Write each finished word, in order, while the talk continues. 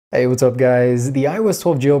Hey, what's up guys? The iOS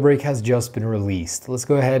 12 jailbreak has just been released. Let's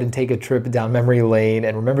go ahead and take a trip down memory lane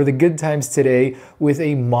and remember the good times today with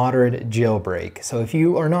a modern jailbreak. So if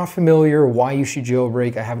you are not familiar why you should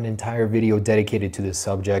jailbreak, I have an entire video dedicated to this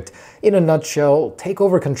subject. In a nutshell, take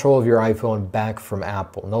over control of your iPhone back from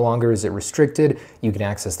Apple. No longer is it restricted, you can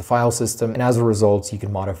access the file system, and as a result, you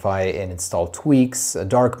can modify and install tweaks, a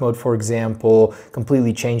dark mode for example,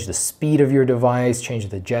 completely change the speed of your device, change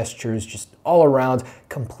the gestures, just all around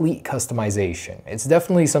complete customization. It's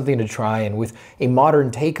definitely something to try, and with a modern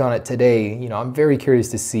take on it today, I'm very curious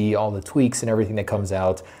to see all the tweaks and everything that comes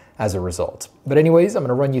out as a result. But anyways, I'm going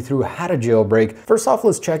to run you through how to jailbreak. First off,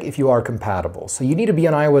 let's check if you are compatible. So you need to be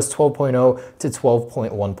on iOS 12.0 to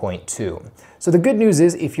 12.1.2. So the good news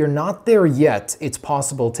is if you're not there yet, it's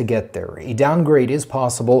possible to get there. A downgrade is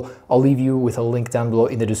possible. I'll leave you with a link down below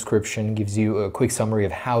in the description. It gives you a quick summary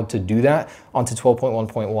of how to do that onto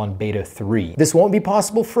 12.1.1 beta 3. This won't be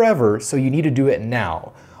possible forever, so you need to do it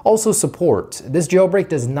now. Also support. This jailbreak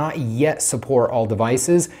does not yet support all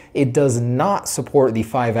devices. It does not support the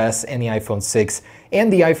 5S and the iPhone 6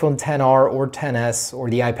 and the iPhone XR or XS or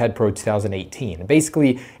the iPad Pro 2018.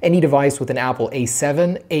 Basically, any device with an Apple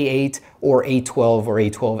A7, A8, or A12 or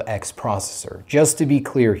A12X processor. Just to be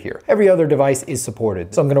clear here, every other device is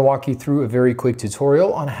supported. So I'm gonna walk you through a very quick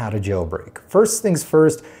tutorial on how to jailbreak. First things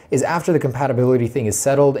first is after the compatibility thing is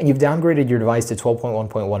settled and you've downgraded your device to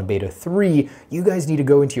 12.1.1 beta 3, you guys need to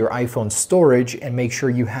go into your iPhone storage and make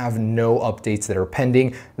sure you have no updates that are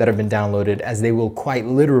pending that have been downloaded, as they will quite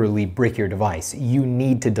literally brick your device. You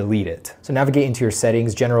need to delete it. So navigate into your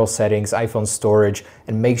settings, general settings, iPhone storage,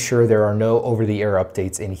 and make sure there are no over-the-air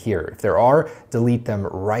updates in here. If there are, delete them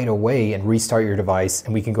right away and restart your device,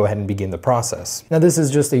 and we can go ahead and begin the process. Now this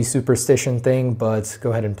is just a superstition thing, but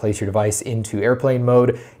go ahead and place your device into airplane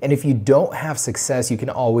mode. And if you don't have success, you can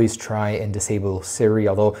always try and disable Siri,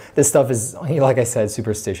 although this stuff is, like I said,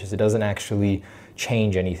 superstitious. It doesn't actually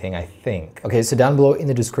change anything, I think. Okay, so down below in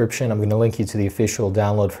the description, I'm going to link you to the official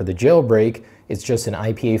download for the jailbreak. It's just an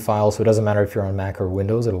IPA file, so it doesn't matter if you're on Mac or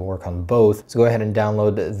Windows, it'll work on both. So go ahead and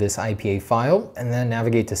download this IPA file and then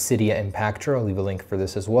navigate to Cydia Impactor. I'll leave a link for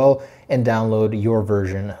this as well, and download your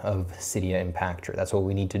version of Cydia Impactor. That's what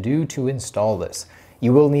we need to do to install this.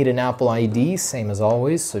 You will need an Apple ID, same as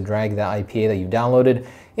always, so drag that IPA that you've downloaded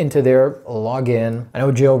into there, log in. I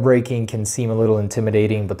know jailbreaking can seem a little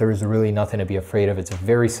intimidating, but there is really nothing to be afraid of. It's a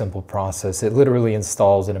very simple process. It literally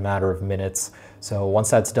installs in a matter of minutes. So once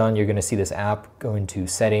that's done, you're gonna see this app. Go into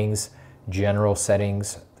Settings, General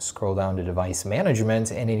Settings, scroll down to Device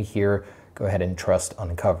Management, and in here, go ahead and Trust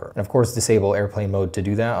Uncover. And of course, disable airplane mode to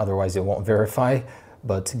do that, otherwise it won't verify.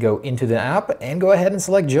 But go into the app and go ahead and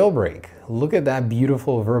select jailbreak. Look at that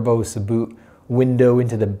beautiful verbose boot window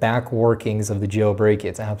into the back workings of the jailbreak.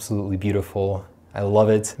 It's absolutely beautiful. I love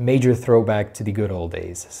it. Major throwback to the good old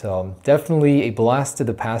days. So definitely a blast to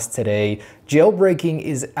the past today. Jailbreaking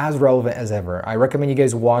is as relevant as ever. I recommend you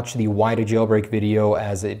guys watch the Why to Jailbreak video,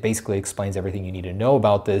 as it basically explains everything you need to know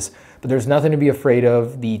about this. But there's nothing to be afraid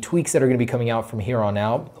of. The tweaks that are going to be coming out from here on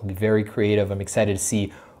out will be very creative. I'm excited to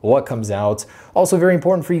see what comes out. Also very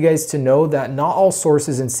important for you guys to know that not all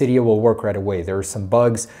sources in Cydia will work right away. There are some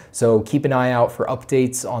bugs, so keep an eye out for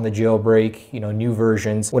updates on the jailbreak, new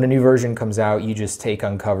versions. When a new version comes out, you just take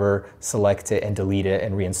Uncover, select it, and delete it,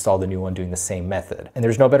 and reinstall the new one doing the same method. And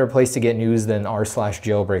there's no better place to get news than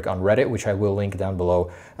r/jailbreak on Reddit, which I will link down below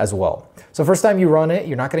as well. So first time you run it,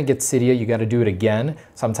 you're not gonna get Cydia, you gotta do it again.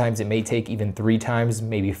 Sometimes it may take even 3 times,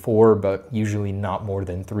 maybe 4, but usually not more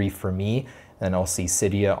than 3 for me. Then I'll see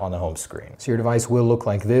Cydia on the home screen. So your device will look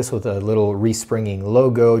like this with a little respringing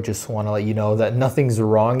logo. Just want to let you know that nothing's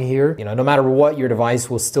wrong here. No matter what, your device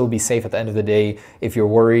will still be safe at the end of the day. If you're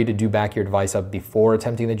worried, do back your device up before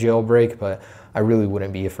attempting the jailbreak, but I really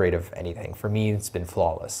wouldn't be afraid of anything. For me, it's been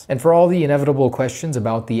flawless. And for all the inevitable questions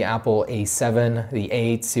about the Apple A7, the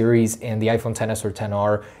A8 series, and the iPhone XS or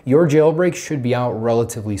XR, your jailbreak should be out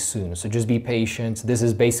relatively soon. So just be patient. This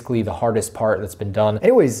is basically the hardest part that's been done.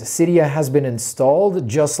 Anyways, Cydia has been installed.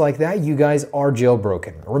 Just like that, you guys are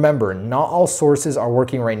jailbroken. Remember, not all sources are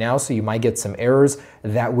working right now, so you might get some errors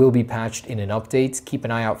that will be patched in an update. Keep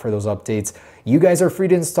an eye out for those updates. You guys are free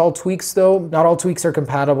to install tweaks though. Not all tweaks are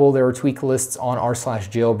compatible. There are tweak lists on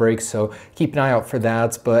r/jailbreak, so keep an eye out for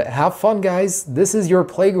that. But have fun, guys. This is your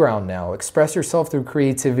playground now. Express yourself through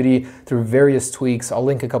creativity, through various tweaks. I'll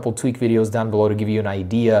link a couple tweak videos down below to give you an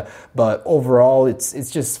idea, but overall,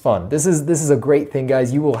 it's just fun. This is a great thing,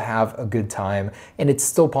 guys. You will have a good time, and it's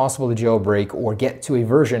still possible to jailbreak or get to a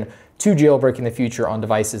version to jailbreak in the future on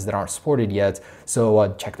devices that aren't supported yet.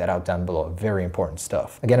 So check that out down below. Very important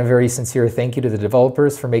stuff. Again, a very sincere thank you to the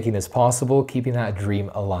developers for making this possible, keeping that dream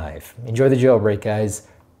alive. Enjoy the jailbreak, guys.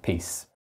 Peace.